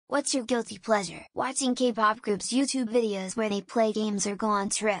What's your guilty pleasure? Watching K-pop groups' YouTube videos where they play games or go on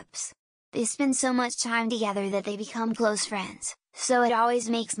trips. They spend so much time together that they become close friends, so it always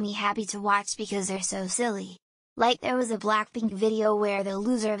makes me happy to watch because they're so silly. Like there was a Blackpink video where the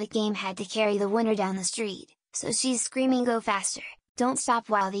loser of a game had to carry the winner down the street, so she's screaming "Go faster, don't stop,"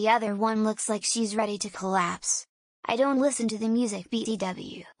 while the other one looks like she's ready to collapse. I don't listen to the music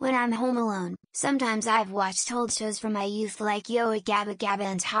BTW when I'm home alone. Sometimes I've watched old shows from my youth like Yo Gabba Gabba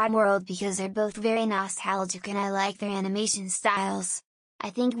and Todd World because they're both very nostalgic and I like their animation styles.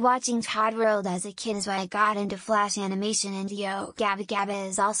 I think watching Todd World as a kid is why I got into Flash animation, and Yo Gabba Gabba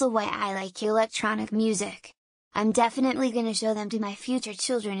is also why I like electronic music. I'm definitely gonna show them to my future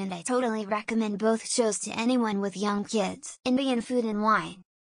children, and I totally recommend both shows to anyone with young kids. Indian food and wine.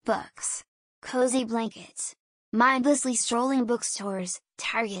 Books. Cozy blankets. Mindlessly strolling bookstores,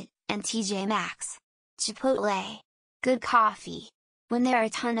 Target, and TJ Maxx. Chipotle. Good coffee. When there are a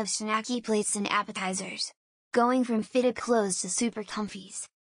ton of snacky plates and appetizers. Going from fitted clothes to super comfies.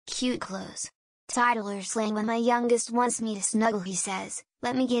 Cute clothes. Toddler slang. When my youngest wants me to snuggle, he says,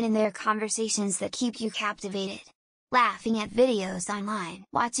 "Let me get in there." Conversations that keep you captivated. Laughing at videos online.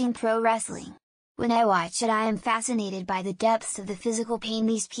 Watching pro wrestling. When I watch it, I am fascinated by the depths of the physical pain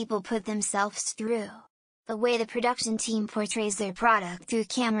these people put themselves through. The way the production team portrays their product through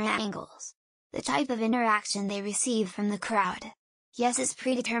camera angles. The type of interaction they receive from the crowd. Yes, it's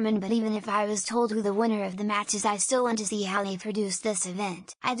predetermined, but even if I was told who the winner of the match is, I still want to see how they produce this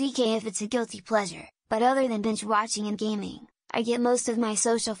event. IDK if it's a guilty pleasure, but other than binge watching and gaming, I get most of my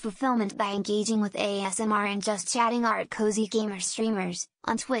social fulfillment by engaging with ASMR and just chatting art cozy gamer streamers,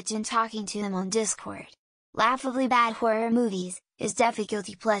 on Twitch, and talking to them on Discord. Laughably bad horror movies, is def a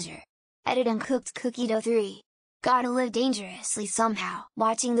guilty pleasure. Edit Uncooked Cookie Dough 3. Gotta live dangerously somehow.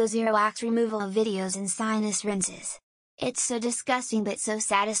 Watching those earwax removal videos and sinus rinses. It's so disgusting but so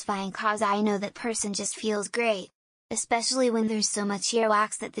satisfying cause I know that person just feels great. Especially when there's so much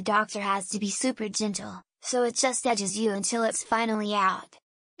earwax that the doctor has to be super gentle, so it just edges you until it's finally out.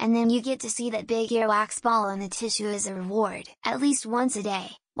 And then you get to see that big earwax ball on the tissue as a reward. At least once a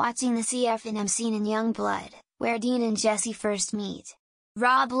day, watching the CF&M scene in Young Blood, where Dean and Jesse first meet.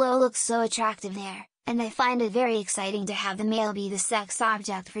 Rob Lowe looks so attractive there, and I find it very exciting to have the male be the sex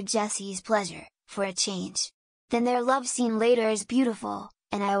object for Jesse's pleasure, for a change. Then their love scene later is beautiful,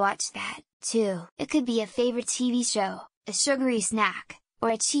 and I watch that, too. It could be a favorite TV show, a sugary snack, or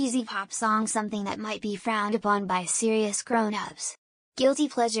a cheesy pop song, something that might be frowned upon by serious grown-ups. Guilty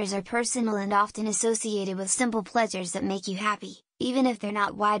pleasures are personal and often associated with simple pleasures that make you happy, even if they're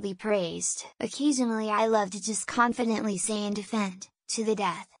not widely praised. Occasionally I love to just confidently say and defend, to the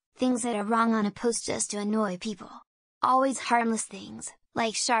death, things that are wrong on a post just to annoy people. Always harmless things,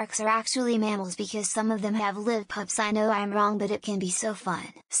 like sharks are actually mammals because some of them have lived pups. I know I'm wrong, but it can be so fun.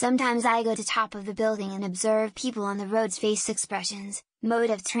 Sometimes I go to top of the building and observe people on the road's face expressions, mode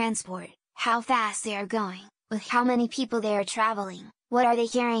of transport, how fast they are going, with how many people they are traveling, what are they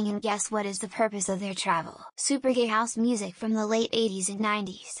carrying, and guess what is the purpose of their travel. Super gay house music from the late 80s and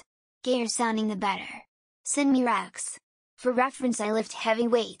 90s. Gayer sounding the better. Send me recs. For reference, I lift heavy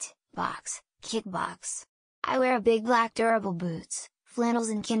weight, box, kickbox. I wear big black durable boots, flannels,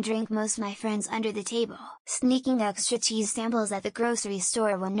 and can drink most my friends under the table. Sneaking extra cheese samples at the grocery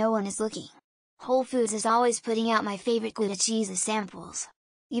store when no one is looking. Whole Foods is always putting out my favorite Gouda cheese as samples.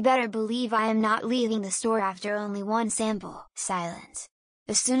 You better believe I am not leaving the store after only one sample. Silence.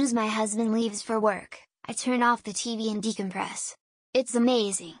 As soon as my husband leaves for work, I turn off the TV and decompress. It's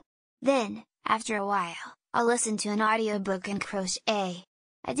amazing. Then, after a while, I'll listen to an audiobook and crochet.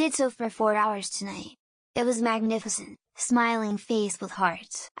 I did so for 4 hours tonight. It was magnificent, smiling face with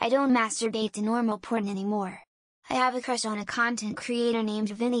hearts. I don't masturbate to normal porn anymore. I have a crush on a content creator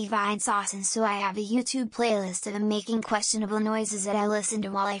named Vinny Vinesauce, and so I have a YouTube playlist of him making questionable noises that I listen to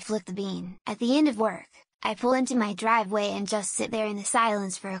while I flick the bean. At the end of work, I pull into my driveway and just sit there in the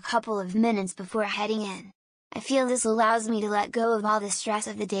silence for a couple of minutes before heading in. I feel this allows me to let go of all the stress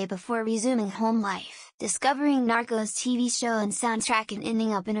of the day before resuming home life. Discovering Narcos TV show and soundtrack and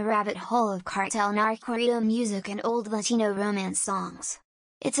ending up in a rabbit hole of cartel narcorrido music and old Latino romance songs.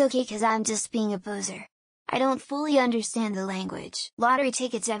 It's okay cause I'm just being a poser. I don't fully understand the language. Lottery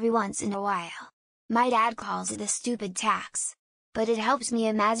tickets every once in a while. My dad calls it a stupid tax. But it helps me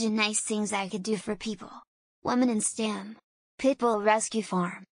imagine nice things I could do for people. Woman in STEM. Pitbull Rescue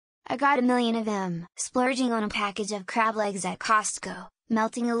Farm. I got a million of them. Splurging on a package of crab legs at Costco,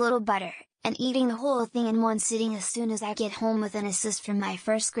 melting a little butter, and eating the whole thing in one sitting as soon as I get home with an assist from my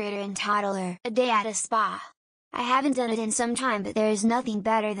first grader and toddler. A day at a spa. I haven't done it in some time, but there is nothing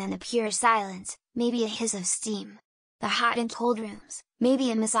better than the pure silence, maybe a hiss of steam. the hot and cold rooms,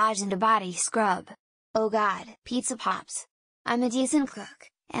 maybe a massage and a body scrub. Oh god, pizza pops. I'm a decent cook,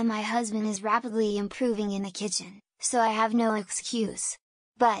 and my husband is rapidly improving in the kitchen, so I have no excuse.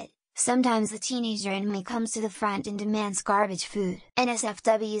 But, sometimes the teenager in me comes to the front and demands garbage food,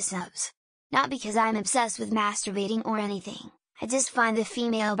 NSFW subs. Not because I'm obsessed with masturbating or anything, I just find the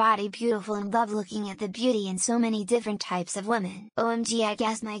female body beautiful and love looking at the beauty in so many different types of women. OMG, I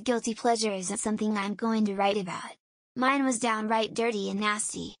guess my guilty pleasure isn't something I'm going to write about. Mine was downright dirty and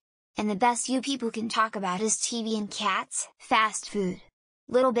nasty. And the best you people can talk about is TV and cats, fast food.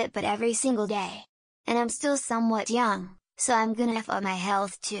 Little bit but every single day. And I'm still somewhat young, so I'm gonna F up my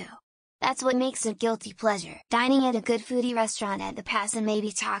health too. That's what makes a guilty pleasure. Dining at a good foodie restaurant at the pass and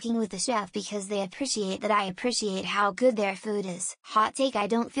maybe talking with the chef because they appreciate that I appreciate how good their food is. Hot take: I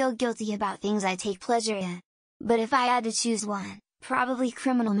don't feel guilty about things I take pleasure in. But if I had to choose one, probably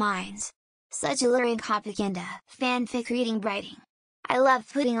Criminal Minds. Such alluring propaganda, fanfic reading, writing. I love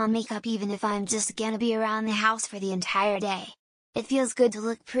putting on makeup even if I'm just gonna be around the house for the entire day. It feels good to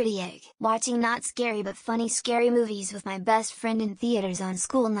look pretty. Watching not scary but funny scary movies with my best friend in theaters on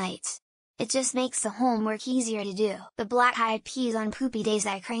school nights. It just makes the homework easier to do. The Black Eyed Peas on poopy days,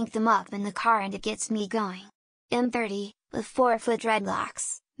 I crank them up in the car and it gets me going. M30, with 4-foot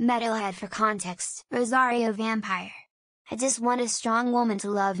dreadlocks, metalhead for context, Rosario Vampire. I just want a strong woman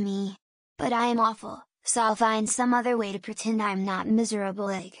to love me. But I am awful, so I'll find some other way to pretend I'm not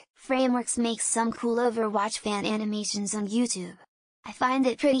miserable. Frameworks makes some cool Overwatch fan animations on YouTube. I find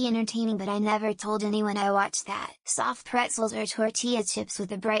it pretty entertaining, but I never told anyone I watched that. Soft pretzels or tortilla chips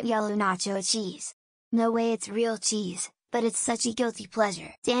with a bright yellow nacho cheese. No way it's real cheese, but it's such a guilty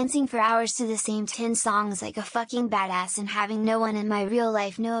pleasure. Dancing for hours to the same 10 songs like a fucking badass and having no one in my real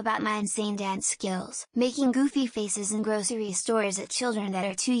life know about my insane dance skills. Making goofy faces in grocery stores at children that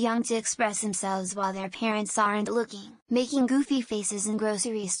are too young to express themselves while their parents aren't looking. Making goofy faces in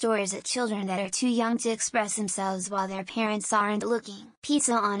grocery stores at children that are too young to express themselves while their parents aren't looking.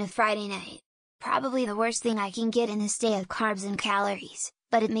 Pizza on a Friday night. Probably the worst thing I can get in this day of carbs and calories,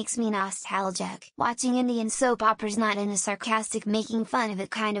 but it makes me nostalgic. Watching Indian soap operas, not in a sarcastic making fun of it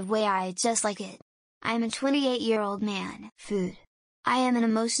kind of way, I just like it. I am a 28-year-old man. Food. I am an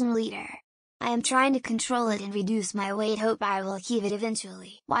emotional eater. I am trying to control it and reduce my weight, hope I will achieve it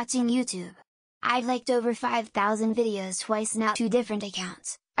eventually. Watching YouTube. I've liked over 5,000 videos twice now, 2 different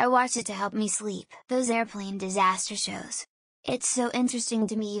accounts. I watch it to help me sleep. Those airplane disaster shows. It's so interesting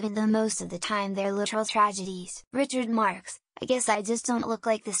to me even though most of the time they're literal tragedies. Richard Marx. I guess I just don't look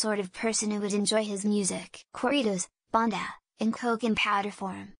like the sort of person who would enjoy his music. Corridos, banda, and coke in powder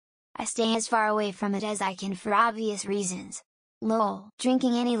form. I stay as far away from it as I can for obvious reasons. Lol.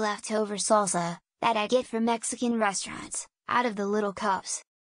 Drinking any leftover salsa, that I get from Mexican restaurants, out of the little cups.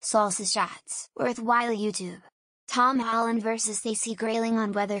 Salsa shots. Worthwhile. YouTube. Tom Holland vs Stacey Grayling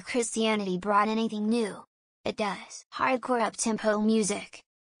on whether Christianity brought anything new. It does. Hardcore up-tempo music.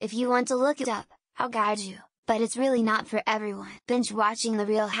 If you want to look it up, I'll guide you. But it's really not for everyone. Binge watching The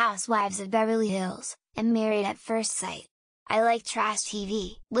Real Housewives of Beverly Hills, and Married at First Sight. I like trash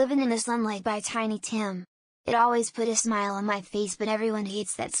TV. Living in the Sunlight by Tiny Tim. It always put a smile on my face, but everyone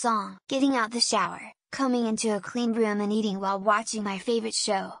hates that song. Getting out the shower, coming into a clean room and eating while watching my favorite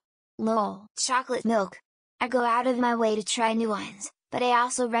show. Lol. Chocolate milk. I go out of my way to try new ones, but I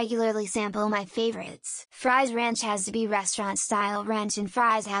also regularly sample my favorites. Fries ranch has to be restaurant style ranch and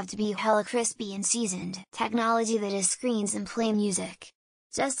fries have to be hella crispy and seasoned. Technology that is screens and play music.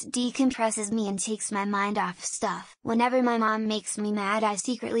 Just decompresses me and takes my mind off stuff. Whenever my mom makes me mad, I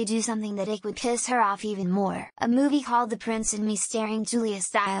secretly do something that it would piss her off even more. A movie called The Prince and Me starring Julia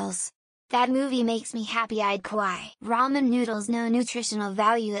Stiles. That movie makes me happy-eyed kawaii. Ramen noodles, no nutritional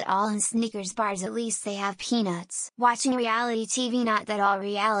value at all, and Snickers bars, at least they have peanuts. Watching reality TV, not that all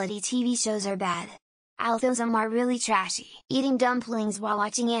reality TV shows are bad. Some are really trashy. Eating dumplings while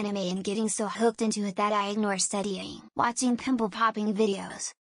watching anime and getting so hooked into it that I ignore studying. Watching pimple popping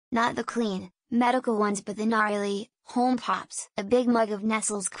videos. Not the clean, medical ones but the gnarly, home pops. A big mug of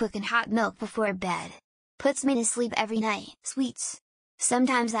Nestle's quick and hot milk before bed. Puts me to sleep every night. Sweets.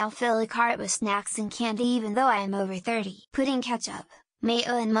 Sometimes I'll fill a cart with snacks and candy even though I am over 30. Putting ketchup,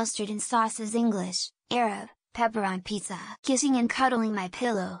 mayo and mustard in sauces, English, Arab, pepper on pizza. Kissing and cuddling my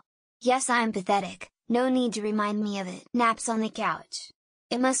pillow. Yes, I'm pathetic, no need to remind me of it. Naps on the couch.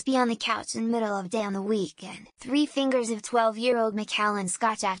 It must be on the couch in middle of day on the weekend. 3 fingers of 12-year-old Macallan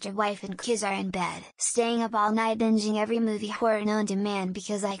Scotch after wife and kids are in bed. Staying up all night binging every movie horror known to man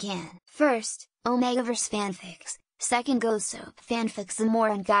because I can. First, Omegaverse fanfics. Second Go Soap fanfics: the more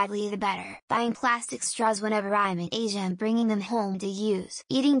ungodly the better. Buying plastic straws whenever I'm in Asia and bringing them home to use.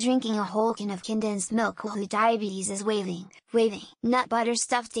 Drinking a whole can of condensed milk while diabetes is waving. Nut butter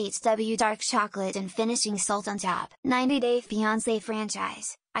stuffed dates, dark chocolate and finishing salt on top. 90 Day Fiancé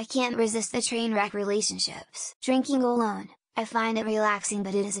franchise. I can't resist the train wreck relationships. Drinking alone. I find it relaxing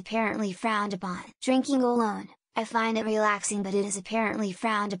but it is apparently frowned upon. Drinking alone. I find it relaxing but it is apparently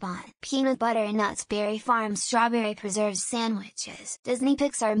frowned upon. Peanut butter and nuts, Berry Farm strawberry preserves sandwiches. Disney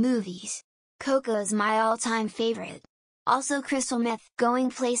Pixar movies. Coco is my all-time favorite. Also Crystal Meth, going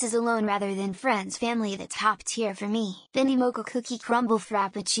places alone rather than friends family, the top tier for me. Bendy Mocha Cookie Crumble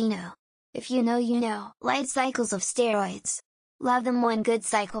Frappuccino. If you know you know. Light cycles of steroids. Love them, one good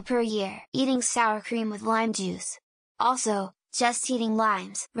cycle per year. Eating sour cream with lime juice. Also, just eating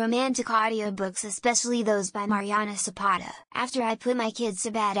limes. Romantic audiobooks, especially those by Mariana Zapata. After I put my kids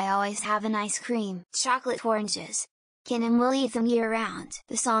to bed I always have an ice cream. Chocolate oranges. Can and will eat them year-round.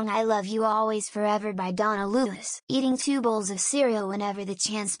 The song I Love You Always Forever by Donna Lewis. Eating 2 bowls of cereal whenever the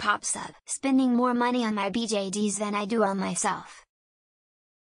chance pops up. Spending more money on my BJDs than I do on myself.